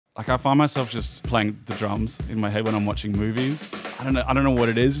Like I find myself just playing the drums in my head when I'm watching movies. I don't know what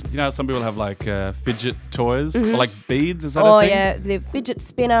it is. You know how some people have like fidget toys or like beads? Is that a thing? Oh yeah, the fidget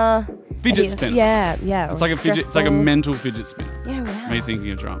spinner. Fidget spinner. Yeah. It's like a fidget. It's like a mental fidget spinner. Yeah, wow. When you're thinking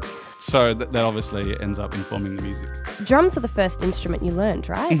of drums. So that obviously ends up informing the music. Drums are the first instrument you learned,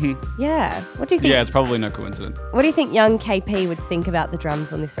 right? Mm-hmm. Yeah. What do you think? Yeah, it's probably no coincidence. What do you think young KP would think about the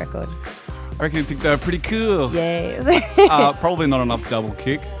drums on this record? I reckon you think they're pretty cool. Yes. Probably not enough double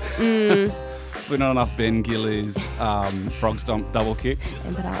kick. Probably not enough Ben Gillies frog stomp double kick.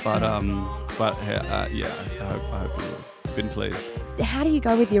 Yeah, I hope you've been pleased. How do you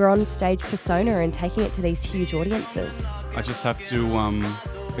go with your on-stage persona and taking it to these huge audiences? I just have to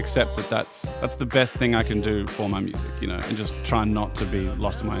accept that that's the best thing I can do for my music, you know, and just try not to be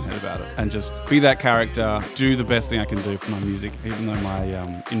lost in my own head about it, and just be that character, do the best thing I can do for my music, even though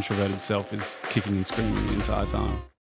my introverted self is kicking and screaming the entire time.